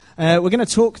We're going to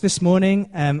talk this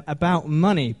morning about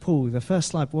money. Paul, the first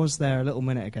slide was there a little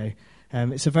minute ago.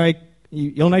 It's a very...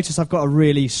 You'll notice I've got a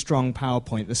really strong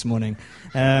PowerPoint this morning,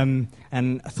 and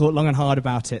I thought long and hard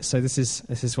about it, so this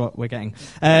is what we're getting.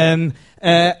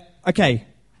 Okay,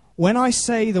 when I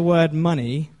say the word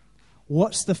money,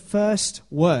 what's the first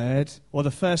word or the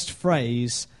first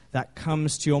phrase that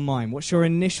comes to your mind? What's your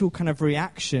initial kind of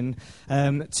reaction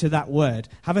to that word?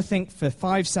 Have a think for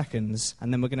 5 seconds,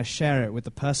 and then we're going to share it with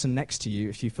the person next to you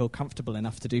if you feel comfortable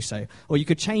enough to do so. Or you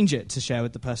could change it to share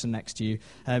with the person next to you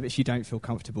if you don't feel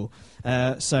comfortable.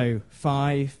 So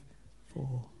 5,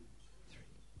 4, 3,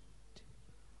 2,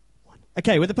 1.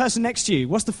 Okay, with the person next to you,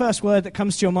 what's the first word that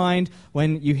comes to your mind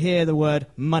when you hear the word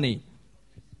money?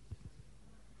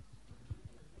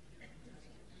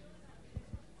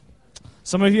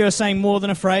 Some of you are saying more than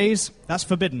a phrase. That's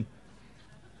forbidden.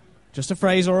 Just a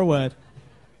phrase or a word.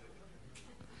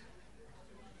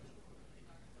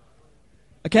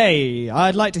 Okay,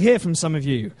 I'd like to hear from some of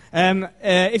you.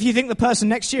 If you think the person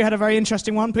next to you had a very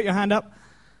interesting one, put your hand up.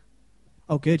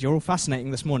 Oh, good, you're all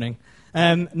fascinating this morning.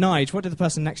 Nige, what did the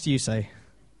person next to you say?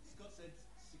 Scott said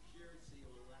security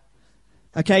or lack of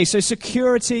security. Okay, so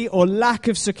security or lack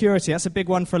of security. That's a big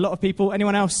one for a lot of people.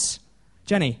 Anyone else?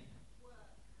 Jenny?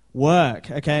 Work,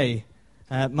 okay.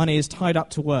 Money is tied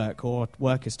up to work, or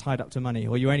work is tied up to money,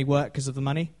 or you only work because of the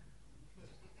money?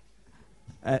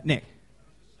 Nick?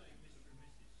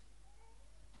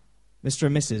 Mr.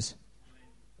 and Mrs.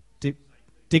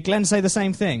 Did Glenn say the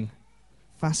same thing?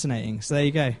 Fascinating. So there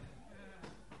you go.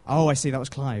 Oh, I see, that was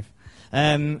Clive.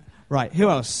 Right, who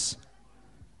else?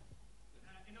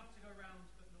 Enough to go around,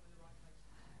 but not in the right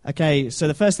place. Okay, so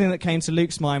the first thing that came to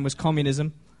Luke's mind was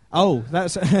communism. Oh,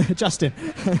 that's Justin.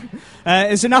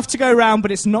 It's enough to go around,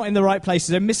 but it's not in the right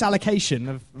places. A misallocation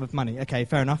of money. Okay,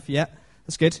 fair enough. Yeah,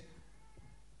 that's good.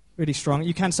 Really strong.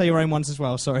 You can say your own ones as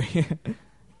well, sorry.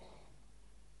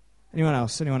 Anyone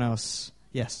else? Anyone else?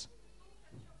 Yes.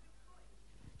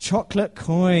 Chocolate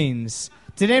coins.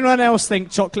 Did anyone else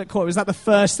think chocolate coins? Was that the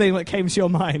first thing that came to your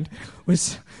mind?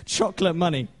 Was chocolate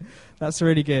money? That's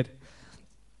really good.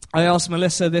 I asked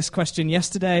Melissa this question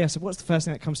yesterday. I said, what's the first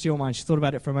thing that comes to your mind? She thought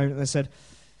about it for a moment and they said,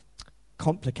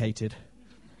 complicated.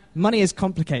 Money is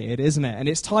complicated, isn't it? And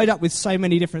it's tied up with so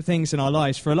many different things in our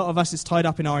lives. For a lot of us, it's tied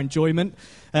up in our enjoyment.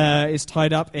 It's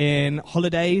tied up in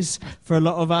holidays. For a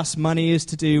lot of us, money is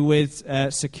to do with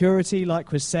security,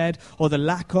 like was said, or the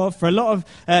lack of. For a lot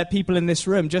of people in this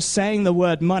room, just saying the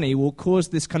word money will cause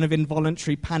this kind of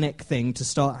involuntary panic thing to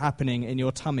start happening in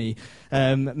your tummy.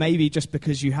 Maybe just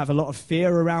because you have a lot of fear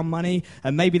around money,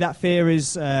 and maybe that fear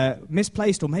is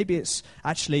misplaced, or maybe it's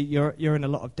actually you're in a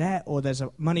lot of debt, or there's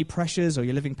money pressures, or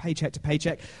you're living paycheck to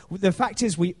paycheck. The fact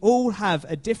is we all have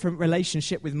a different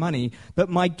relationship with money, but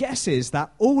my guess is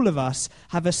that all of us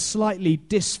have a slightly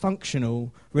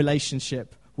dysfunctional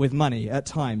relationship with money at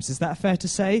times. Is that fair to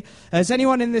say? Has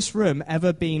anyone in this room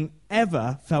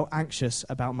ever felt anxious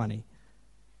about money?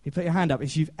 You put your hand up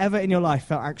if you've ever in your life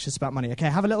felt anxious about money. Okay,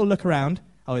 have a little look around.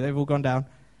 Oh, they've all gone down.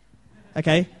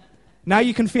 Okay. Now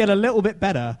you can feel a little bit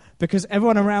better because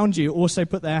everyone around you also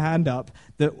put their hand up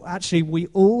that actually we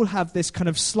all have this kind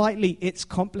of slightly, it's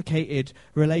complicated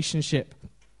relationship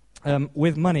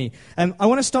with money. I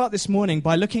want to start this morning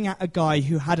by looking at a guy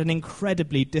who had an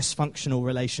incredibly dysfunctional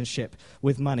relationship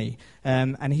with money.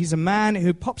 And he's a man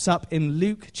who pops up in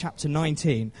Luke chapter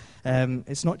 19.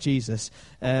 It's not Jesus.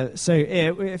 So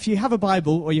if you have a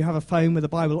Bible or you have a phone with a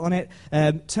Bible on it,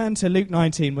 turn to Luke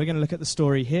 19. We're going to look at the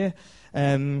story here.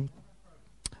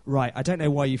 Right, I don't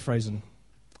know why you've frozen.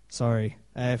 Sorry.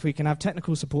 If we can have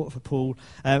technical support for Paul.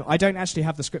 I don't actually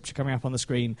have the scripture coming up on the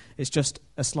screen. It's just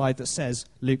a slide that says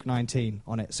Luke 19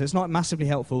 on it. So it's not massively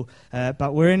helpful,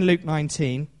 but we're in Luke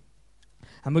 19.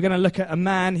 And we're going to look at a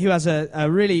man who has a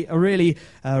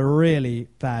really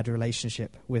bad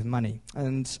relationship with money.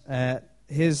 And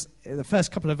the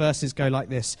first couple of verses go like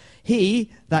this.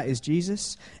 He, that is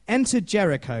Jesus, entered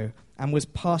Jericho and was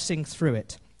passing through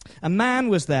it. A man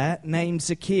was there named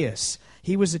Zacchaeus.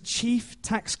 He was a chief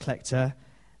tax collector,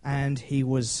 and he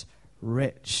was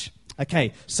rich.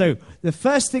 Okay, so the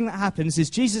first thing that happens is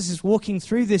Jesus is walking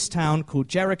through this town called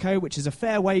Jericho, which is a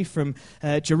fair way from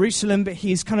Jerusalem, but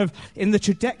he's kind of in the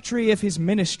trajectory of his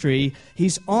ministry.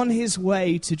 He's on his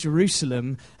way to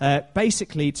Jerusalem,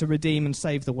 basically to redeem and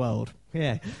save the world.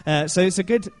 Yeah, so it's a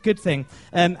good thing.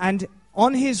 And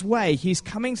on his way, he's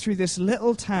coming through this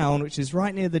little town, which is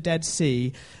right near the Dead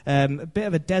Sea, a bit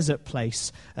of a desert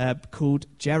place called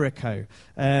Jericho.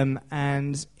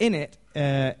 And in it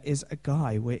is a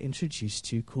guy we're introduced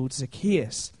to called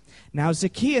Zacchaeus. Now,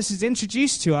 Zacchaeus is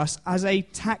introduced to us as a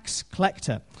tax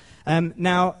collector.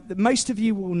 Now, most of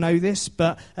you will know this,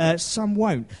 but some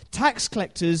won't. Tax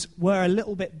collectors were a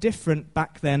little bit different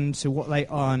back then to what they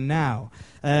are now.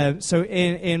 So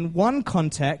in one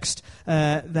context,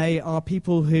 they are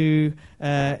people who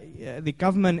the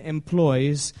government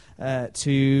employs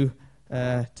to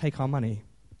take our money.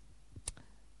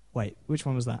 Wait, which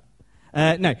one was that?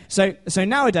 No. So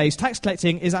nowadays, tax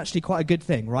collecting is actually quite a good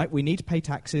thing, right? We need to pay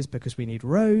taxes because we need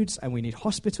roads, and we need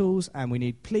hospitals, and we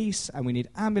need police, and we need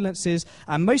ambulances.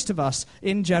 And most of us,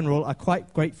 in general, are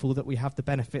quite grateful that we have the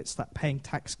benefits that paying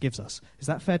tax gives us. Is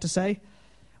that fair to say?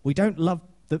 We don't love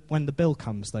when the bill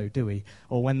comes, though, do we?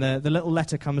 Or when the little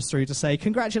letter comes through to say,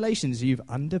 congratulations, you've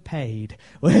underpaid.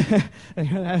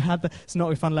 It's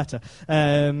not a fun letter.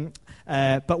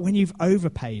 But when you've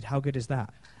overpaid, how good is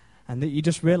that? And that you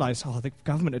just realize, the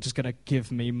government are just going to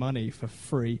give me money for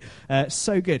free.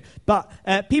 So good. But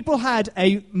people had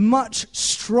a much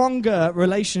stronger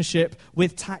relationship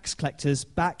with tax collectors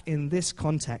back in this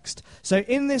context. So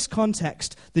in this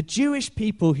context, the Jewish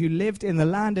people who lived in the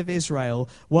land of Israel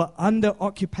were under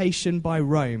occupation by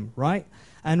Rome, right?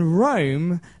 And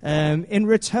Rome, in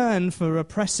return for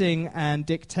oppressing and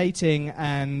dictating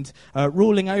and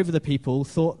ruling over the people,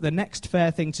 thought the next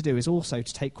fair thing to do is also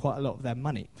to take quite a lot of their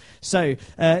money. So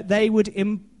they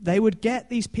would get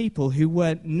these people who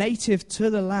were native to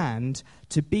the land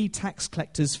to be tax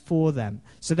collectors for them.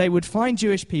 So they would find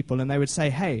Jewish people and they would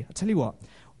say, hey, I'll tell you what,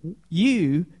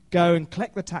 you go and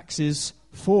collect the taxes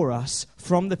for us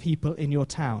from the people in your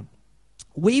town.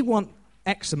 We want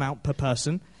X amount per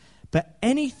person. But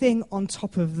anything on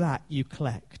top of that you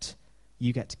collect,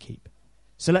 you get to keep.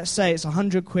 So let's say it's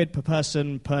 100 quid per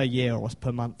person per year or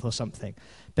per month or something.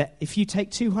 But if you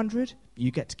take 200,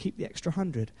 you get to keep the extra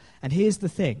 100. And here's the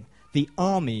thing. The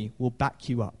army will back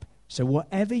you up. So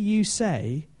whatever you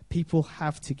say, people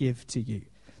have to give to you.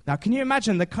 Now, can you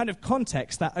imagine the kind of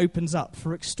context that opens up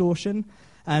for extortion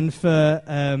and for,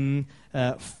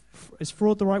 is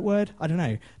fraud the right word? I don't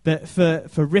know. But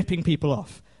for ripping people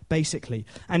off. Basically.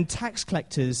 And tax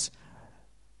collectors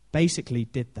basically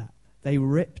did that. They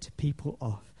ripped people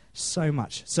off so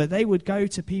much. So they would go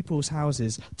to people's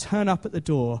houses, turn up at the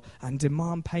door and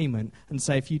demand payment and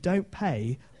say, if you don't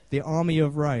pay, the army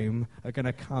of Rome are going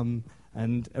to come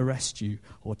and arrest you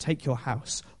or take your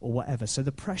house or whatever. So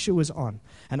the pressure was on.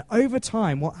 And over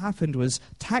time, what happened was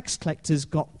tax collectors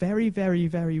got very, very,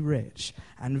 very rich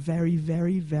and very,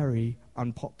 very, very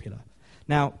unpopular.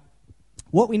 Now,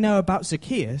 what we know about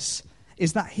Zacchaeus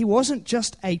is that he wasn't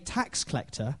just a tax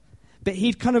collector, but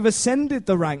he'd kind of ascended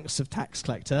the ranks of tax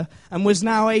collector and was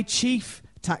now a chief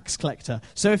tax collector.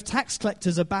 So if tax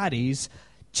collectors are baddies,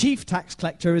 chief tax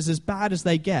collector is as bad as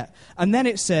they get. And then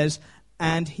it says,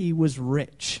 and he was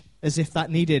rich, as if that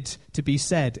needed to be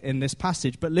said in this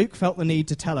passage. But Luke felt the need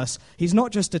to tell us he's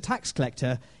not just a tax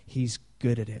collector, he's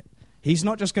good at it. He's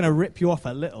not just going to rip you off a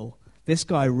little. This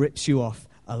guy rips you off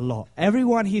a lot.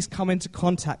 Everyone he's come into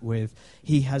contact with,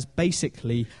 he has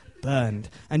basically burned.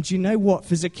 And do you know what?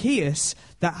 For Zacchaeus,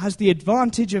 that has the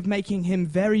advantage of making him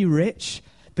very rich,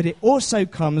 but it also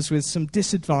comes with some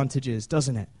disadvantages,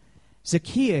 doesn't it?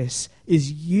 Zacchaeus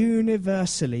is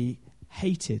universally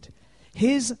hated.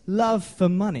 His love for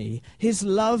money, his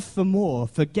love for more,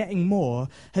 for getting more,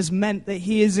 has meant that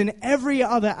he is in every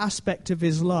other aspect of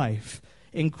his life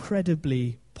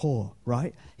incredibly poor,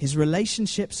 right? His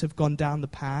relationships have gone down the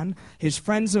pan. His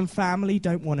friends and family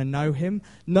don't want to know him.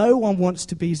 No one wants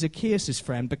to be Zacchaeus'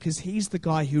 friend because he's the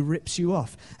guy who rips you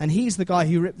off. And he's the guy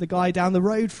who ripped the guy down the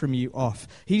road from you off.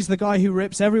 He's the guy who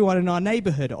rips everyone in our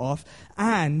neighborhood off.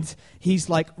 And he's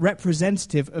like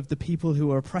representative of the people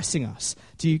who are oppressing us.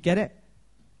 Do you get it?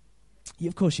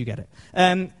 Of course you get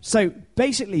it. So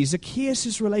basically,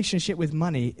 Zacchaeus' relationship with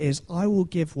money is, I will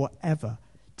give whatever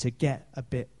to get a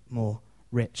bit more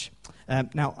rich.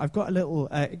 Now, I've got a little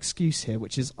excuse here,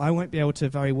 which is I won't be able to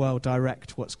very well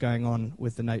direct what's going on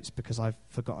with the notes because I've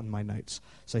forgotten my notes.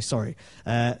 So sorry.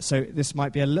 So this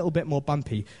might be a little bit more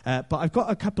bumpy. But I've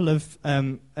got a couple of,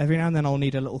 every now and then I'll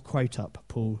need a little quote up,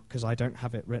 Paul, because I don't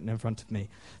have it written in front of me.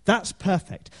 That's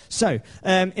perfect. So,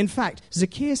 in fact,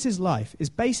 Zacchaeus' life is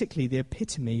basically the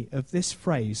epitome of this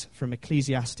phrase from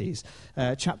Ecclesiastes,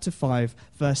 chapter 5,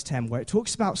 verse 10, where it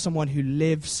talks about someone who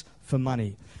lives for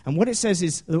money. And what it says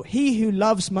is, he who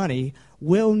loves money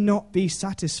will not be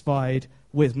satisfied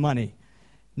with money,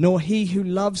 nor he who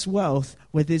loves wealth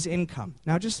with his income.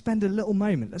 Now just spend a little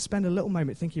moment. Let's spend a little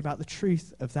moment thinking about the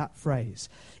truth of that phrase.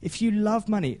 If you love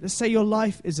money, let's say your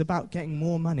life is about getting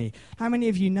more money. How many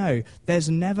of you know there's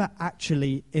never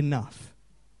actually enough?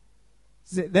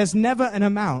 There's never an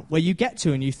amount where you get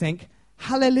to and you think,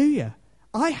 hallelujah,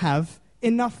 I have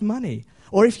enough money.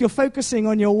 Or if you're focusing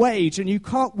on your wage and you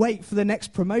can't wait for the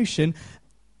next promotion,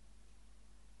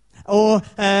 or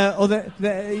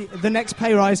the next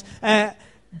pay rise,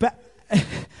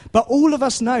 but all of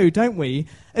us know, don't we?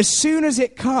 As soon as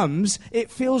it comes, it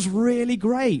feels really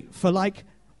great for like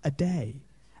a day,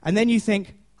 and then you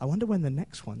think, I wonder when the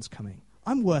next one's coming.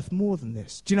 I'm worth more than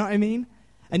this. Do you know what I mean?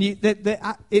 And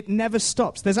it never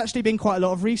stops. There's actually been quite a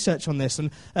lot of research on this,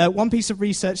 and one piece of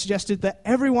research suggested that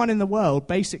everyone in the world,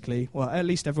 basically, well, at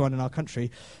least everyone in our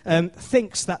country,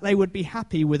 thinks that they would be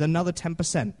happy with another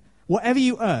 10%. Whatever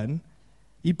you earn,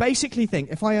 you basically think,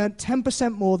 if I earn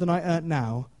 10% more than I earn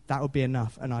now, that would be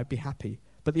enough, and I'd be happy.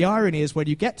 But the irony is, when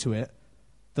you get to it,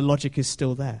 the logic is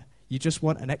still there. You just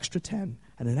want an extra 10,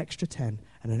 and an extra 10,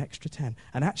 and an extra 10.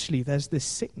 And actually, there's this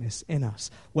sickness in us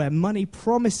where money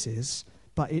promises,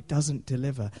 but it doesn't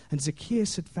deliver. And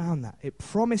Zacchaeus had found that. It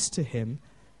promised to him,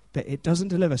 but it doesn't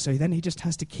deliver. So then he just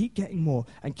has to keep getting more,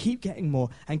 and keep getting more,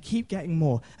 and keep getting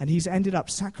more. And he's ended up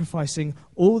sacrificing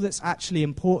all that's actually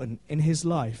important in his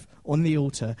life on the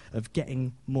altar of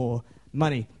getting more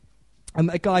money.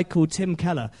 A guy called Tim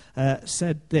Keller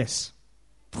said this: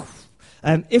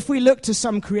 if we look to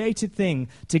some created thing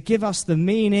to give us the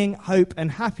meaning, hope,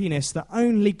 and happiness that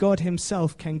only God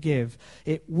himself can give,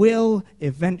 it will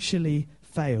eventually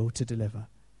fail to deliver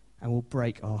and will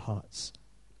break our hearts.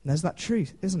 And there's that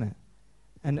truth, isn't it?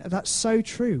 And that's so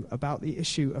true about the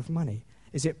issue of money,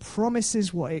 is it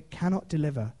promises what it cannot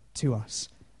deliver to us.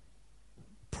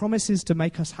 Promises to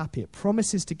make us happy. It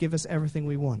promises to give us everything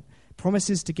we want.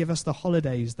 Promises to give us the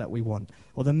holidays that we want,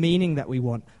 or the meaning that we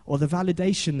want, or the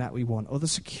validation that we want, or the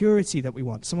security that we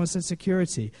want. Someone said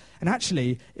security. And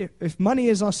actually, if money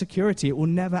is our security, it will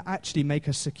never actually make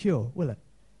us secure, will it?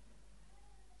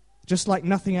 Just like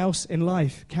nothing else in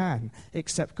life can,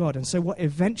 except God. And so what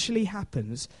eventually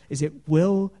happens is it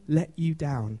will let you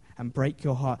down and break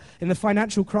your heart. In the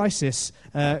financial crisis,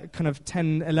 kind of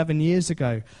 10, 11 years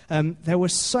ago, there were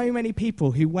so many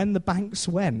people who, when the banks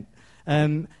went,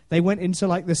 they went into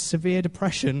like this severe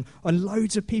depression, and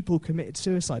loads of people committed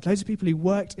suicide. Loads of people who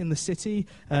worked in the city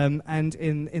and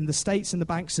in the States, in the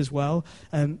banks as well,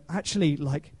 actually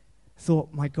like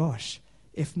thought, my gosh,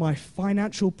 if my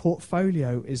financial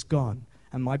portfolio is gone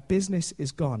and my business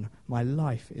is gone, my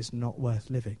life is not worth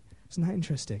living. Isn't that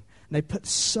interesting? And they put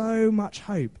so much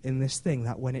hope in this thing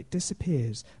that when it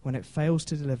disappears, when it fails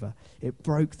to deliver, it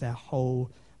broke their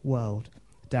whole world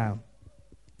down.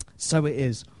 So it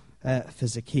is for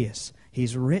Zacchaeus.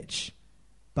 He's rich,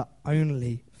 but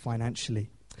only financially.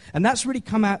 And that's really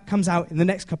comes out in the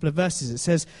next couple of verses. It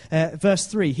says, verse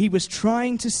 3, he was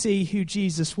trying to see who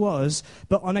Jesus was,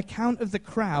 but on account of the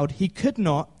crowd, he could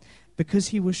not because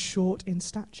he was short in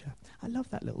stature. I love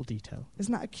that little detail.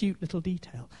 Isn't that a cute little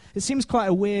detail? It seems quite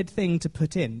a weird thing to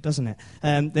put in, doesn't it?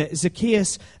 That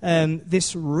Zacchaeus,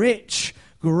 this rich,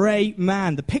 great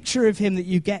man, the picture of him that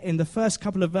you get in the first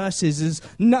couple of verses is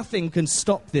nothing can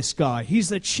stop this guy. He's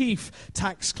the chief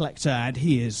tax collector and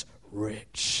he is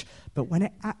rich. But when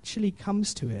it actually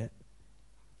comes to it,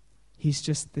 he's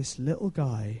just this little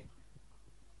guy.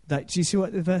 Do you see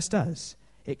what the verse does?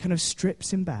 It kind of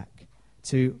strips him back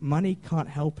to money can't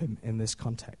help him in this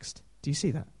context. Do you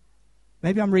see that?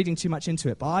 Maybe I'm reading too much into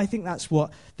it, but I think that's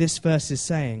what this verse is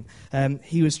saying.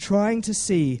 He was trying to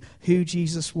see who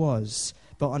Jesus was,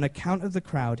 but on account of the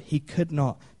crowd, he could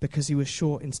not because he was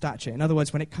short in stature. In other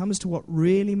words, when it comes to what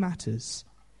really matters,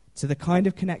 to the kind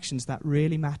of connections that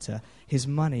really matter, his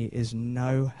money is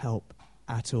no help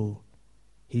at all.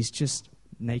 He's just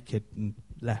naked and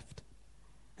left.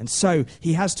 And so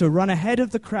he has to run ahead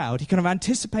of the crowd. He kind of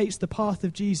anticipates the path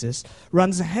of Jesus,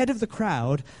 runs ahead of the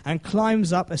crowd, and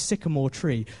climbs up a sycamore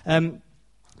tree.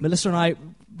 Melissa and I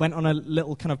went on a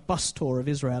little kind of bus tour of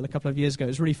Israel a couple of years ago. It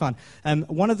was really fun.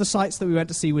 One of the sites that we went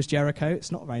to see was Jericho.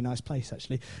 It's not a very nice place,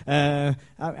 actually. I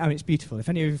mean, it's beautiful. If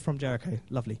any of you are from Jericho,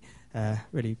 lovely.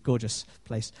 Really gorgeous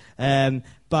place.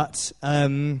 But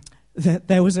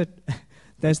there's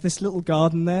this little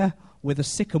garden there with a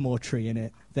sycamore tree in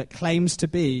it that claims to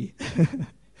be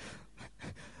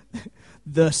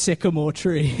the sycamore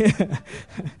tree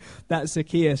that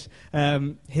Zacchaeus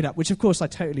hid up, which of course I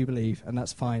totally believe, and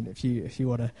that's fine if you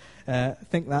want to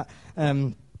think that.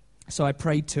 So I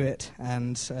prayed to it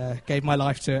and gave my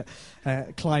life to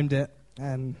it, climbed it,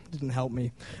 Didn't help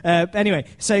me. Anyway,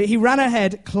 so he ran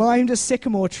ahead, climbed a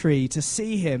sycamore tree to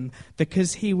see him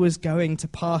because he was going to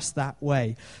pass that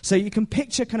way. So you can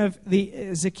picture kind of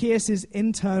Zacchaeus'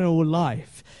 internal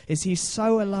life is he's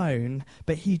so alone,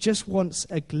 but he just wants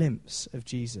a glimpse of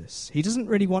Jesus. He doesn't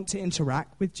really want to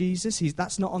interact with Jesus.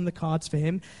 That's not on the cards for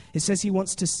him. It says he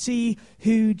wants to see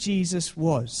who Jesus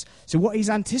was. So what he's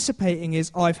anticipating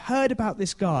is, I've heard about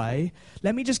this guy.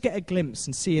 Let me just get a glimpse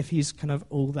and see if he's kind of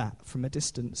all that from a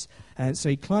distance. And so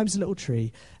he climbs a little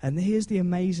tree. And here's the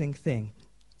amazing thing,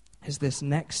 is this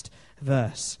next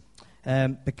verse.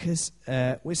 Because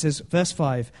it says, verse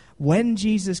 5, when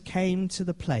Jesus came to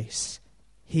the place,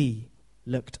 he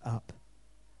looked up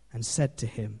and said to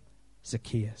him,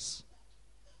 Zacchaeus.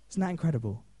 Isn't that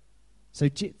incredible? So,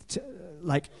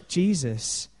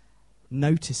 Jesus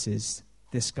notices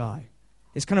this guy.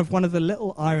 It's kind of one of the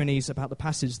little ironies about the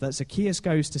passage that Zacchaeus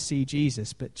goes to see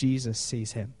Jesus, but Jesus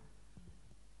sees him.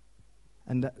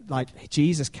 And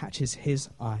Jesus catches his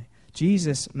eye.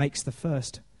 Jesus makes the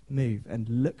first move and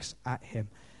looks at him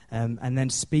and then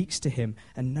speaks to him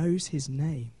and knows his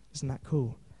name. Isn't that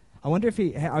cool? I wonder if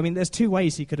there's two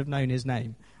ways he could have known his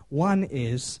name. One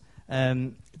is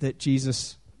that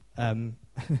Jesus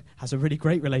has a really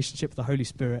great relationship with the Holy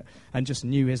Spirit and just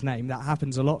knew his name. That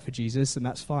happens a lot for Jesus, and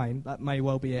that's fine. That may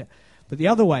well be it. But the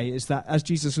other way is that as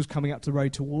Jesus was coming up the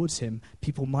road towards him,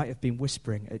 people might have been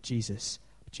whispering at Jesus,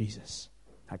 Jesus,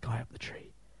 that guy up the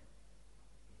tree.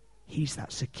 He's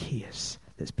that Zacchaeus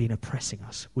that's been oppressing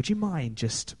us. Would you mind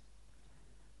just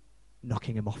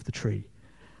knocking him off the tree?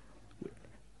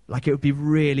 It would be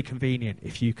really convenient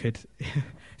if you could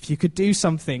do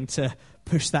something to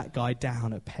push that guy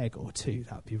down a peg or two.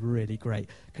 That would be really great.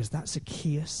 Because that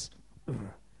Zacchaeus,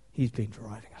 he's been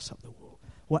driving us up the wall.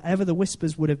 Whatever the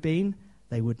whispers would have been,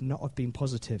 they would not have been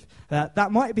positive.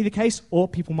 That might be the case, or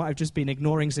people might have just been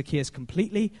ignoring Zacchaeus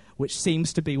completely, which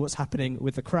seems to be what's happening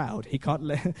with the crowd.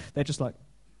 They're just like,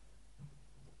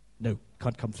 no,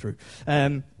 can't come through.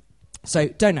 So,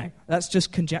 don't know. That's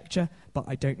just conjecture, but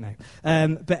I don't know.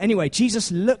 But anyway,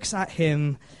 Jesus looks at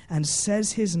him and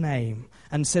says his name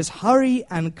and says, hurry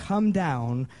and come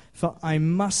down, for I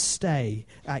must stay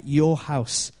at your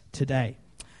house today.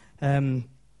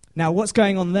 Now, what's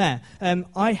going on there?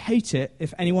 I hate it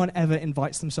if anyone ever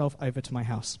invites themselves over to my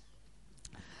house.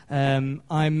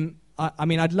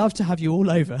 I'd love to have you all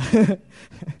over.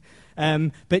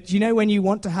 But when you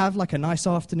want to have a nice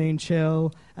afternoon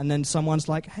chill, and then someone's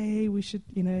like, hey, we should,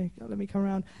 let me come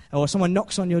around. Or someone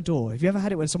knocks on your door. Have you ever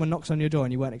had it when someone knocks on your door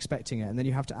and you weren't expecting it, and then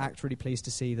you have to act really pleased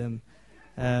to see them?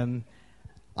 I'm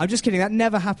just kidding. That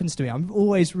never happens to me. I'm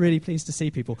always really pleased to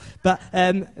see people. But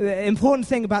the important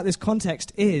thing about this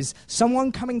context is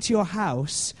someone coming to your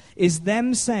house is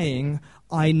them saying,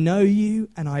 I know you,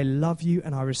 and I love you,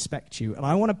 and I respect you. And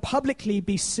I want to publicly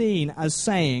be seen as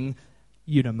saying,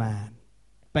 you're a man,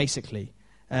 basically.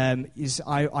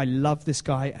 I love this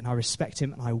guy and I respect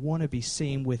him and I want to be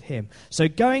seen with him. So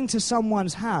going to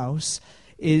someone's house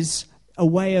is a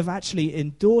way of actually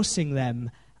endorsing them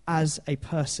as a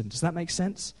person. Does that make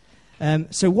sense?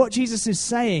 So what Jesus is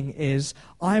saying is,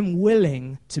 I'm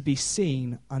willing to be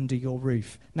seen under your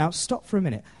roof. Now stop for a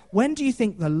minute. When do you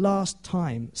think the last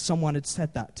time someone had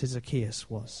said that to Zacchaeus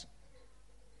was?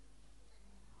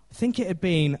 I think it had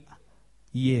been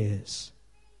years,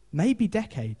 maybe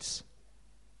decades,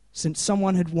 since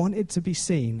someone had wanted to be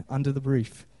seen under the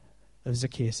roof of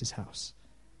Zacchaeus' house.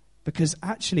 Because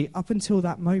actually, up until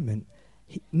that moment,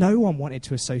 no one wanted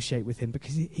to associate with him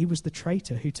because he was the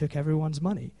traitor who took everyone's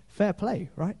money. Fair play,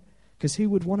 right? Because who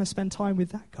would want to spend time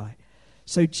with that guy?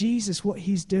 So Jesus, what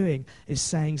he's doing is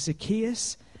saying,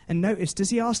 Zacchaeus, and notice, does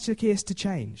he ask Zacchaeus to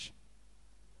change?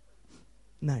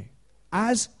 No.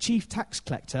 As chief tax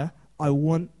collector, I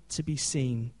want to be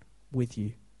seen with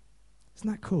you. Isn't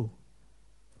that cool?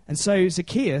 And so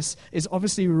Zacchaeus is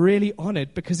obviously really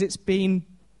honored because it's been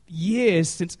years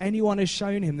since anyone has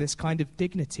shown him this kind of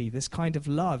dignity, this kind of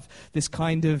love, this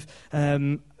kind of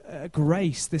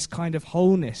grace, this kind of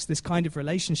wholeness, this kind of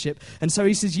relationship. And so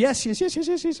he says,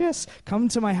 yes, come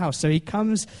to my house. So he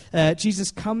comes,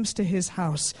 Jesus comes to his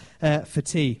house for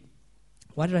tea.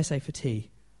 Why did I say for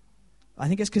tea? I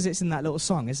think it's because it's in that little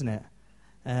song, isn't it?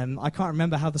 I can't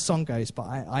remember how the song goes, but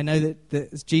I know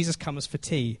that Jesus comes for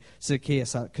tea,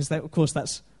 Zacchaeus, because of course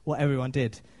that's what everyone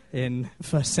did in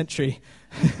first century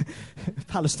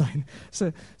Palestine.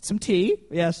 So, some tea?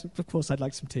 Yes, of course I'd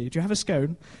like some tea. Do you have a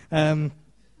scone?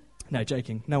 No,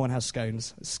 joking. No one has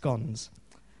scones. It's scones.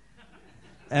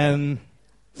 Okay.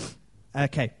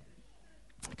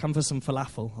 Come for some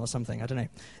falafel or something, I don't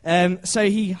know. So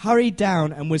he hurried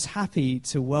down and was happy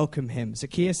to welcome him.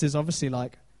 Zacchaeus is obviously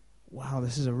like, wow,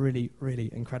 this is a really, really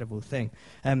incredible thing.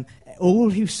 All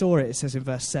who saw it, it says in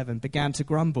verse 7, began to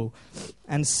grumble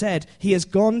and said, he has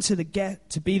gone to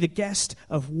be the guest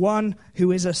of one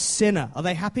who is a sinner. Are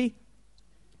they happy?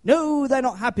 No, they're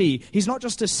not happy. He's not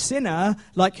just a sinner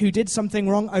like who did something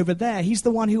wrong over there. He's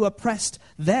the one who oppressed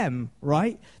them,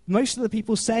 right? Most of the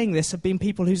people saying this have been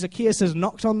people who Zacchaeus has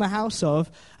knocked on the house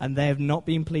of, and they have not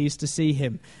been pleased to see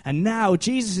him. And now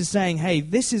Jesus is saying, hey,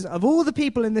 this is, of all the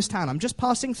people in this town, I'm just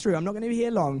passing through, I'm not going to be here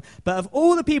long, but of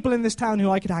all the people in this town who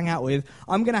I could hang out with,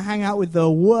 I'm going to hang out with the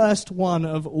worst one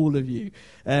of all of you.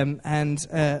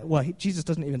 Jesus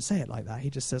doesn't even say it like that.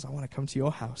 He just says, I want to come to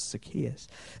your house, Zacchaeus.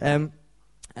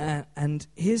 And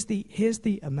here's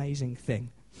the amazing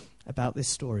thing about this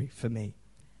story for me,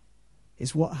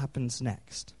 is what happens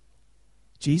next.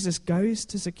 Jesus goes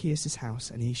to Zacchaeus' house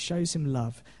and he shows him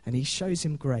love and he shows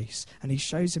him grace and he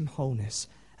shows him wholeness.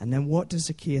 And then what does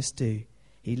Zacchaeus do?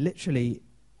 He literally,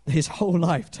 his whole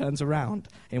life turns around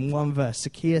in one verse.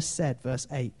 Zacchaeus said, verse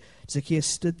 8, Zacchaeus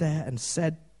stood there and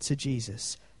said to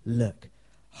Jesus, look,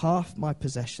 half my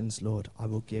possessions, Lord, I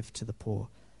will give to the poor.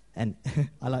 And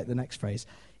I like the next phrase,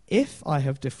 if I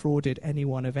have defrauded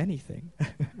anyone of anything.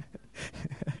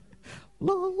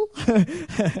 Lol.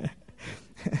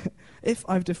 If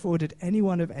I've defrauded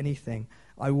anyone of anything,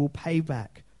 I will pay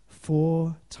back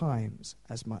 4 times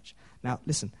as much. Now,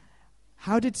 listen,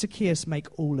 how did Zacchaeus make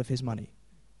all of his money?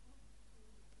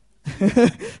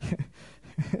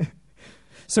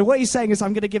 So what he's saying is,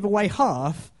 I'm going to give away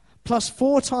half plus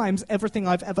 4 times everything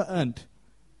I've ever earned.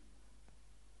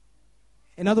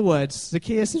 In other words,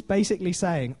 Zacchaeus is basically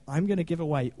saying, I'm going to give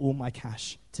away all my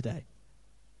cash today.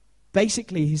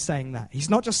 Basically, he's saying that. He's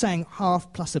not just saying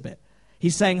half plus a bit.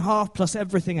 He's saying half plus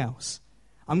everything else.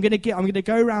 I'm going to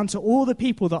go around to all the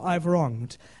people that I've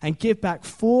wronged and give back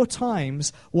 4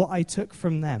 times what I took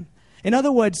from them. In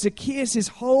other words, Zacchaeus'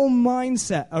 whole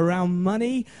mindset around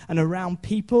money and around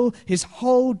people, his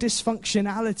whole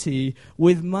dysfunctionality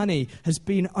with money has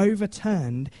been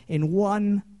overturned in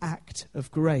one act of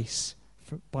grace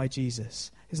by Jesus.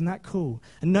 Isn't that cool?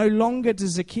 And no longer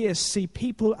does Zacchaeus see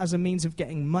people as a means of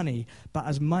getting money, but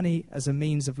as money as a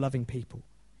means of loving people.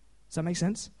 Does that make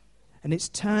sense? And it's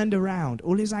turned around.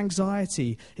 All his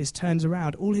anxiety is turned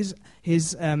around. All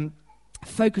his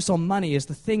focus on money is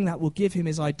the thing that will give him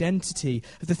his identity,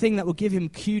 the thing that will give him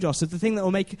kudos, the thing that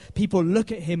will make people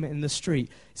look at him in the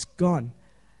street. It's gone.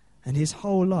 And his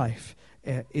whole life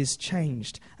is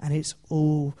changed. And it's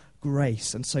all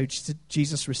grace. And so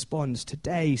Jesus responds,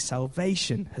 today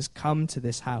salvation has come to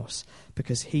this house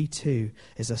because he too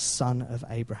is a son of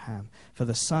Abraham. For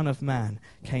the Son of Man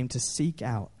came to seek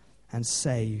out and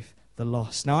save the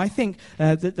lost. Now I think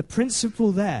that the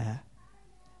principle there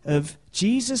of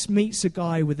Jesus meets a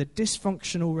guy with a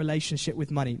dysfunctional relationship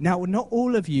with money. Now, not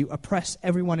all of you oppress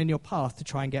everyone in your path to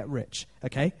try and get rich,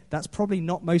 okay? That's probably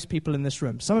not most people in this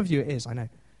room. Some of you it is, I know.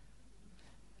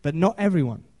 But not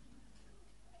everyone.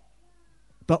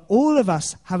 But all of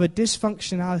us have a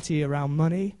dysfunctionality around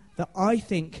money that I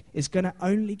think is going to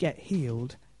only get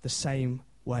healed the same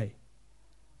way.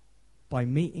 By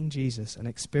meeting Jesus and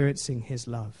experiencing his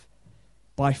love.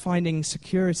 By finding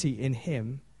security in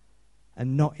him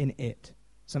and not in it.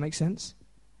 Does that make sense?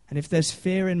 And if there's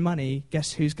fear in money,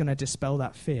 guess who's going to dispel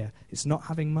that fear? It's not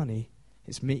having money,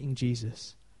 it's meeting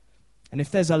Jesus. And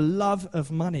if there's a love of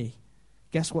money,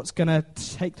 guess what's going to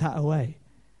take that away?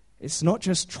 It's not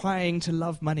just trying to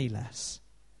love money less.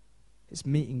 It's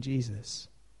meeting Jesus.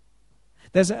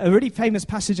 There's a really famous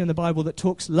passage in the Bible that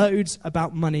talks loads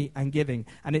about money and giving.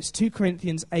 And it's 2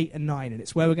 Corinthians 8 and 9. And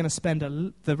it's where we're going to spend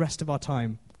the rest of our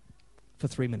time for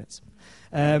 3 minutes.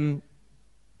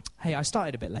 Hey, I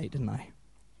started a bit late, didn't I?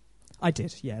 I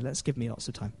did, yeah. Let's give me lots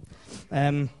of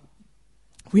time.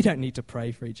 We don't need to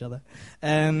pray for each other.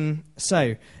 2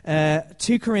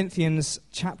 Corinthians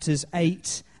chapters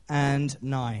 8 and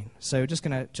 9. So we're just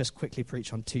going to quickly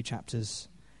preach on 2 chapters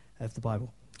of the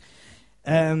Bible.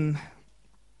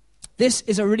 This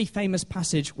is a really famous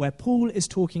passage where Paul is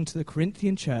talking to the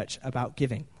Corinthian church about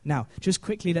giving. Now, just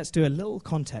quickly, let's do a little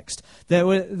context.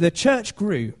 The church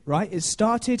grew, right? It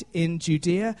started in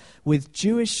Judea with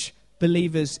Jewish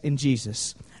believers in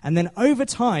Jesus. And then over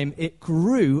time, it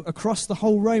grew across the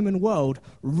whole Roman world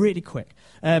really quick.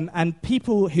 And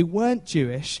people who weren't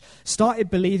Jewish started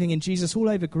believing in Jesus all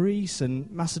over Greece and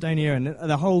Macedonia and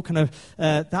the whole kind of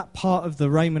that part of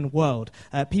the Roman world.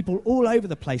 People all over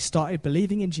the place started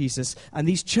believing in Jesus, and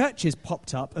these churches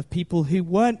popped up of people who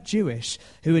weren't Jewish,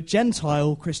 who were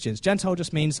Gentile Christians. Gentile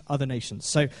just means other nations.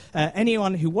 So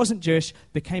anyone who wasn't Jewish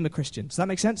became a Christian. Does that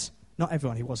make sense? Not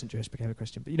everyone who wasn't Jewish became a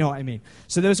Christian, but you know what I mean.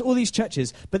 So there was all these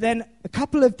churches. But then a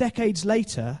couple of decades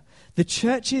later, The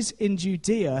churches in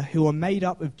Judea, who were made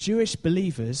up of Jewish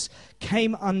believers,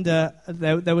 came under,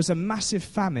 there was a massive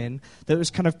famine that was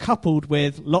kind of coupled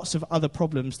with lots of other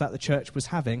problems that the church was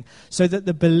having, so that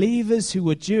the believers who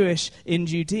were Jewish in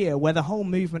Judea, where the whole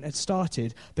movement had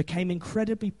started, became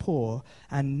incredibly poor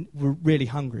and were really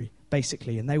hungry,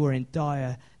 basically, and they were in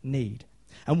dire need.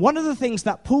 And one of the things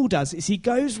that Paul does is he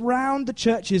goes round the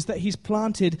churches that he's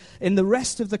planted in the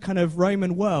rest of the kind of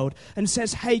Roman world and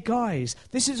says, hey guys,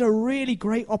 this is a really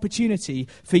great opportunity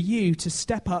for you to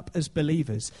step up as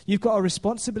believers. You've got a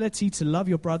responsibility to love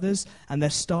your brothers and they're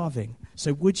starving.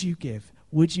 So would you give?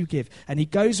 Would you give? And he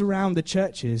goes around the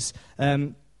churches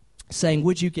saying,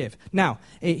 would you give? Now,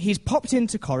 he's popped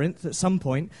into Corinth at some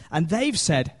point and they've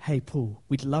said, hey Paul,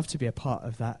 we'd love to be a part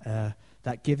of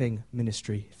that giving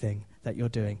ministry thing that you're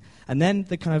doing. And then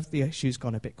the issue's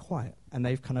gone a bit quiet and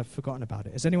they've kind of forgotten about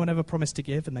it. Has anyone ever promised to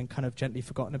give and then kind of gently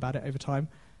forgotten about it over time?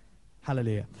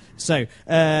 Hallelujah. So,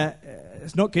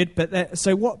 it's not good, but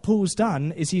so what Paul's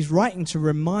done is he's writing to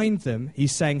remind them.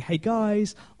 He's saying, hey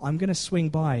guys, I'm going to swing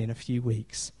by in a few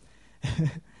weeks.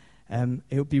 It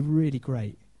would be really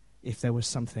great if there was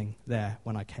something there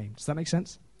when I came. Does that make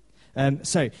sense?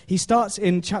 So he starts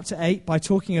in chapter 8 by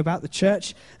talking about the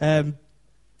church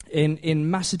in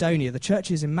Macedonia, the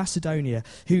churches in Macedonia,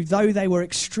 who, though they were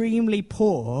extremely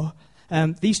poor,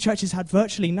 these churches had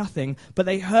virtually nothing, but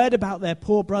they heard about their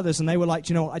poor brothers and they were like,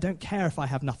 you know what, I don't care if I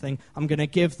have nothing, I'm going to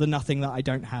give the nothing that I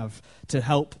don't have to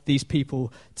help these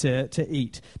people to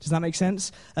eat. Does that make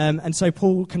sense? And so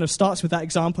Paul kind of starts with that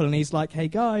example and he's like, hey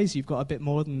guys, you've got a bit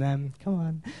more than them,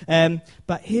 come on.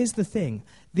 But here's the thing,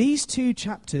 these 2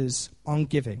 chapters on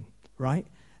giving, right,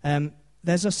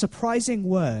 there's a surprising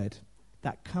word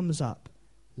that comes up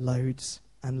loads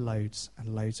and loads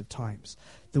and loads of times.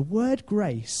 The word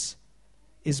grace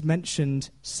is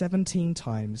mentioned 17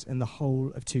 times in the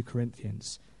whole of 2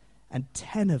 Corinthians, and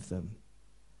 10 of them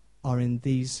are in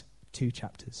these 2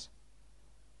 chapters.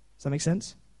 Does that make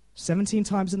sense? 17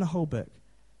 times in the whole book,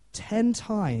 10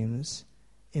 times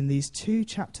in these 2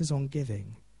 chapters on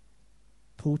giving,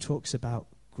 Paul talks about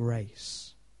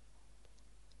grace.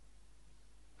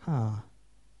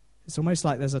 It's almost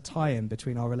like there's a tie-in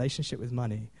between our relationship with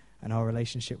money and our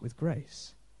relationship with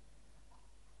grace.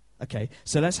 Okay,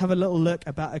 so let's have a little look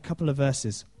about a couple of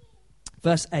verses.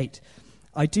 Verse 8,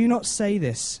 I do not say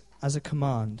this as a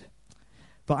command,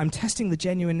 but I'm testing the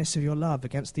genuineness of your love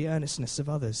against the earnestness of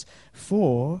others.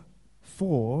 For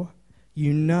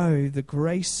you know the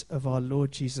grace of our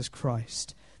Lord Jesus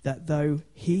Christ, that though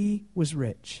he was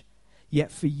rich,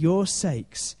 yet for your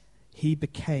sakes he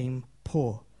became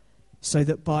poor, so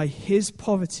that by his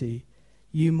poverty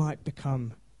you might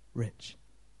become rich.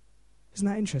 Isn't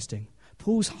that interesting?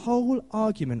 Paul's whole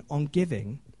argument on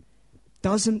giving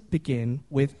doesn't begin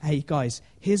with, hey guys,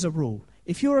 here's a rule.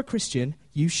 If you're a Christian,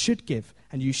 you should give,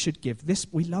 and you should give. This,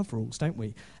 we love rules, don't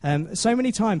we? So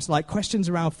many times, like questions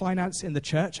around finance in the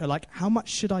church are like, how much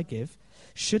should I give?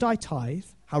 Should I tithe?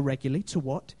 How regularly? To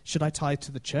what? Should I tithe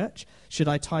to the church? Should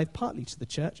I tithe partly to the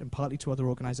church and partly to other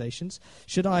organizations?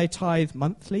 Should I tithe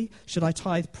monthly? Should I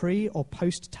tithe pre or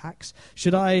post-tax?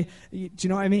 Do you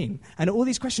know what I mean? And all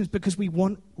these questions, because we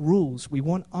want rules, we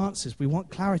want answers, we want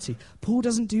clarity. Paul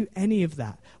doesn't do any of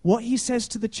that. What he says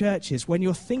to the church is, when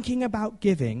you're thinking about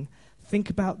giving, think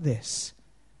about this.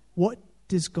 What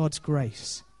does God's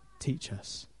grace teach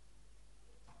us?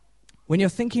 When you're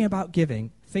thinking about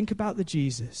giving, think about the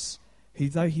Jesus who,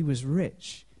 though he was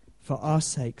rich, for our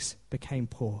sakes became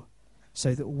poor,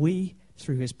 so that we,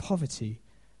 through his poverty,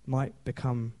 might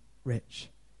become rich.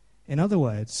 In other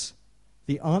words,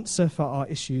 the answer for our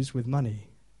issues with money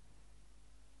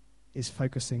is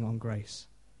focusing on grace.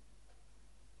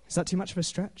 Is that too much of a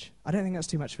stretch? I don't think that's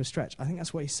too much of a stretch. I think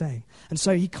that's what he's saying. And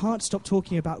so he can't stop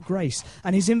talking about grace.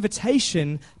 And his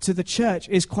invitation to the church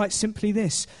is quite simply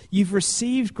this. You've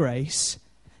received grace.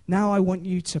 Now I want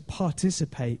you to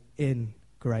participate in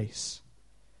grace,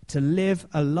 to live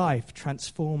a life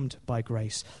transformed by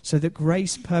grace, so that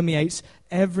grace permeates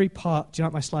every part. Do you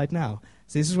like my slide now?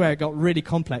 So this is where it got really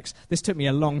complex. This took me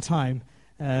a long time.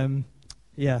 More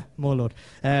Lord,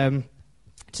 to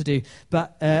do.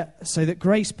 But so that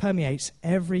grace permeates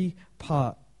every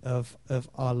part of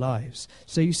our lives.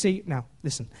 So you see, now,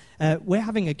 listen, we're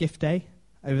having a gift day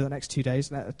over the next 2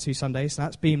 days, 2 Sundays,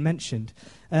 that's been mentioned.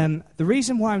 The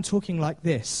reason why I'm talking like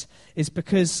this is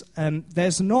because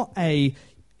there's not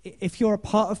if you're a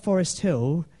part of Forest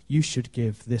Hill, you should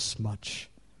give this much.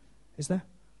 Is there?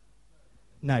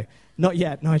 No, not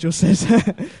yet, Nigel says.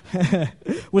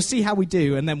 We'll see how we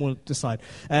do, and then we'll decide.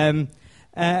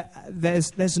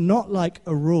 There's not like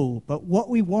a rule, but what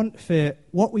we want for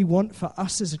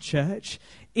us as a church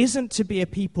isn't to be a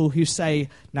people who say,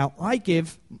 now I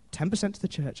give 10% to the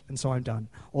church and so I'm done.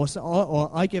 Or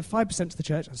I give 5% to the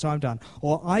church and so I'm done.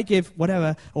 Or I give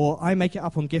whatever, or I make it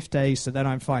up on gift days so then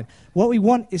I'm fine. What we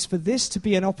want is for this to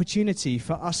be an opportunity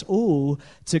for us all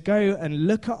to go and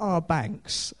look at our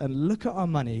banks and look at our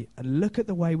money and look at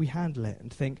the way we handle it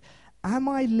and think, am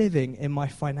I living in my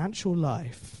financial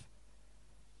life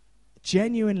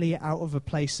genuinely out of a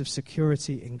place of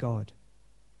security in God?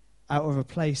 Out of a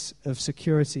place of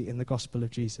security in the gospel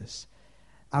of Jesus.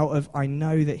 Out of, I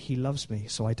know that he loves me,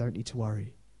 so I don't need to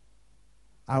worry.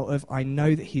 Out of, I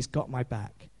know that he's got my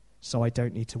back, so I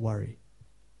don't need to worry.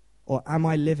 Or am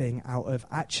I living out of,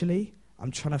 actually,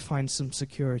 I'm trying to find some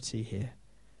security here.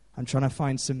 I'm trying to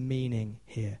find some meaning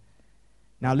here.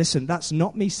 Now listen, that's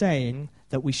not me saying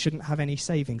that we shouldn't have any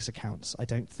savings accounts, I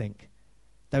don't think.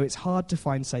 Though it's hard to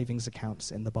find savings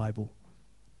accounts in the Bible.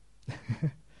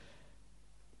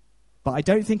 But I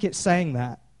don't think it's saying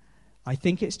that. I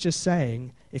think it's just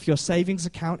saying, if your savings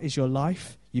account is your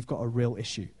life, you've got a real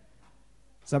issue.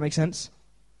 Does that make sense?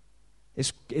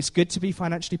 It's good to be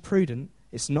financially prudent.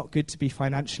 It's not good to be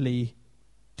financially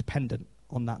dependent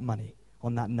on that money,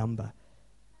 on that number.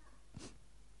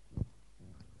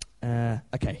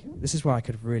 Okay, this is where I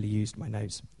could have really used my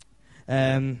notes.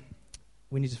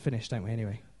 We need to finish, don't we,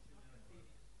 anyway?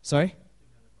 Sorry?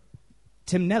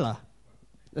 Tim Neller.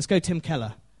 Let's go Tim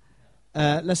Keller.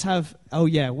 Let's have,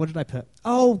 what did I put?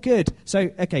 Oh, good. So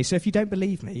if you don't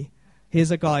believe me,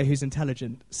 here's a guy who's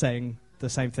intelligent saying the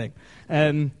same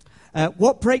thing.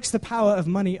 What breaks the power of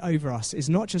money over us is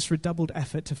not just redoubled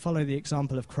effort to follow the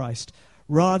example of Christ.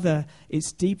 Rather,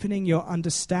 it's deepening your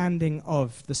understanding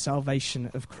of the salvation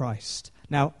of Christ.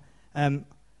 Now,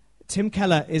 Tim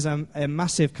Keller is a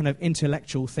massive kind of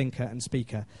intellectual thinker and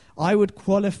speaker. I would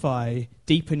qualify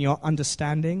deepen your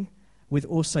understanding with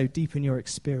also deepen your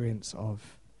experience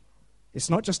of. It's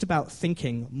not just about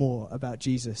thinking more about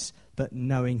Jesus, but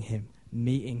knowing him,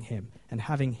 meeting him, and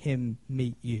having him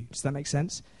meet you. Does that make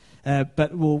sense?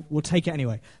 But we'll take it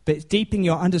anyway. But it's deepening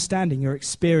your understanding, your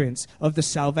experience of the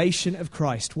salvation of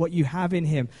Christ, what you have in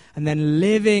him, and then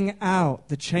living out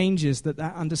the changes that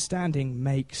understanding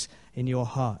makes in your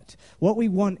heart. What we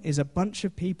want is a bunch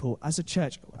of people as a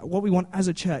church. What we want as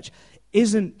a church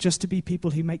isn't just to be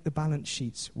people who make the balance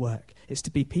sheets work. It's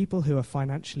to be people who are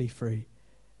financially free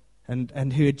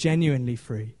and who are genuinely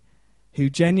free, who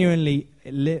genuinely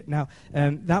live. Now,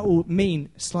 that will mean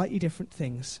slightly different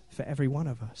things for every one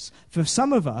of us. For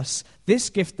some of us, this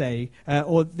gift day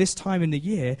or this time in the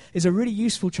year is a really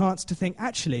useful chance to think,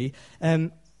 actually,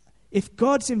 if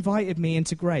God's invited me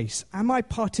into grace, am I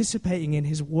participating in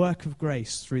his work of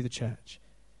grace through the church?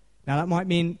 Now, that might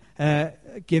mean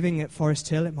giving at Forest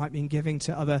Hill. It might mean giving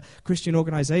to other Christian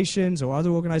organizations or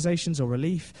other organizations or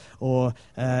relief or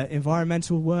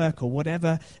environmental work or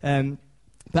whatever.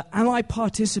 But am I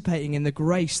participating in the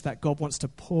grace that God wants to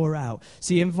pour out?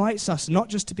 So he invites us not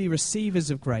just to be receivers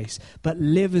of grace, but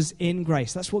livers in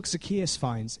grace. That's what Zacchaeus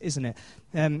finds, isn't it?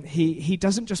 He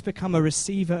doesn't just become a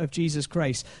receiver of Jesus'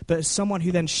 grace, but as someone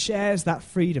who then shares that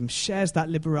freedom, shares that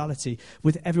liberality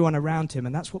with everyone around him.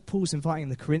 And that's what Paul's inviting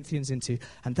the Corinthians into.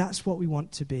 And that's what we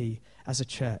want to be as a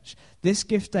church. This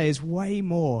gift day is way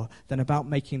more than about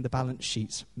making the balance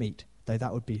sheets meet, though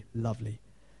that would be lovely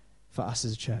for us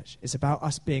as a church. It's about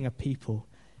us being a people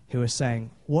who are saying,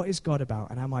 what is God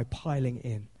about? And am I piling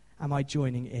in? Am I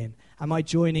joining in? Am I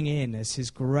joining in as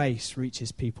his grace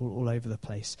reaches people all over the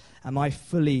place? Am I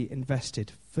fully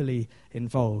invested, fully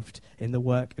involved in the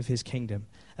work of his kingdom?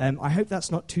 I hope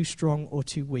that's not too strong or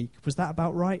too weak. Was that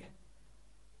about right?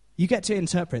 You get to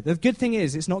interpret. The good thing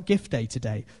is it's not gift day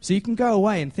today. So you can go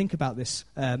away and think about this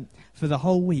for the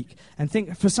whole week. And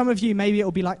think, for some of you, maybe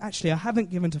it'll be like, actually, I haven't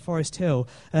given to Forest Hill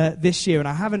this year, and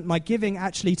I haven't my giving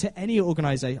actually to any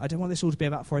organization. I don't want this all to be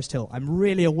about Forest Hill. I'm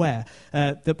really aware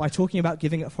that by talking about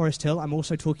giving at Forest Hill, I'm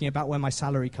also talking about where my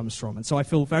salary comes from. And so I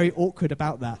feel very awkward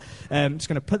about that. I'm just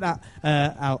going to put that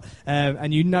out.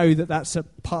 And you know that that's a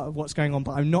part of what's going on,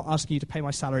 but I'm not asking you to pay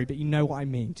my salary, but you know what I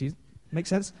mean. Do you make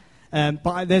sense?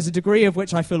 But there's a degree of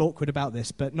which I feel awkward about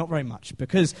this, but not very much,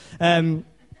 because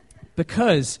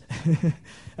because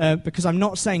I'm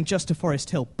not saying just to Forest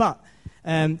Hill. But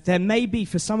there may be,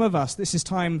 for some of us, this is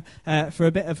time for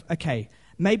a bit of, okay,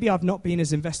 maybe I've not been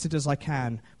as invested as I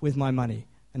can with my money.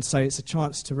 And so it's a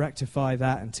chance to rectify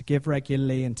that and to give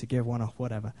regularly and to give one-off,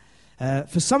 whatever.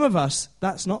 For some of us,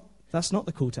 that's not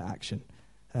the call to action.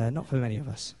 Not for many of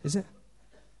us, is it?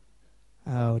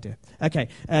 Oh, dear. Okay,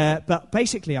 but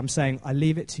basically I'm saying I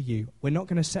leave it to you. We're not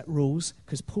going to set rules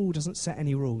because Paul doesn't set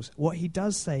any rules. What he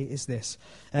does say is this: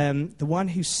 the one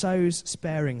who sows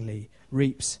sparingly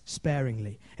reaps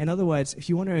sparingly. In other words, if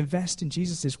you want to invest in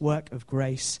Jesus' work of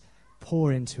grace,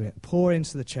 pour into it. Pour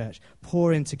into the church.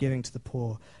 Pour into giving to the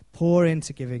poor. Pour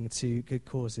into giving to good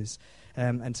causes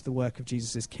and to the work of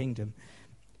Jesus' kingdom.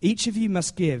 Each of you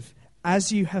must give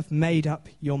as you have made up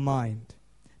your mind,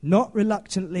 not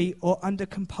reluctantly or under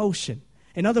compulsion.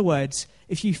 In other words,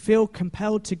 if you feel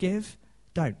compelled to give,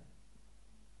 don't.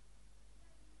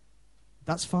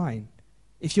 That's fine.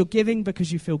 If you're giving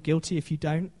because you feel guilty if you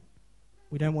don't,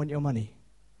 we don't want your money.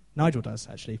 Nigel does,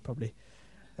 actually, probably.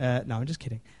 No, I'm just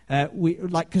kidding.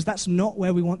 Because that's not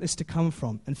where we want this to come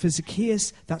from. And for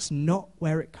Zacchaeus, that's not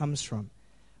where it comes from.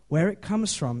 Where it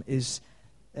comes from is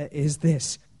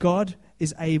this: God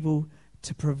is able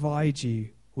to provide you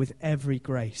with every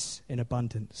grace in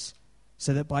abundance,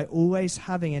 so that by always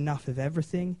having enough of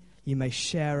everything, you may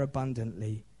share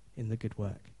abundantly in the good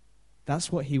work.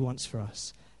 That's what he wants for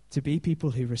us, to be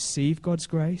people who receive God's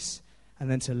grace and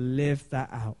then to live that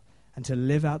out and to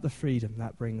live out the freedom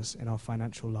that brings in our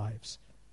financial lives.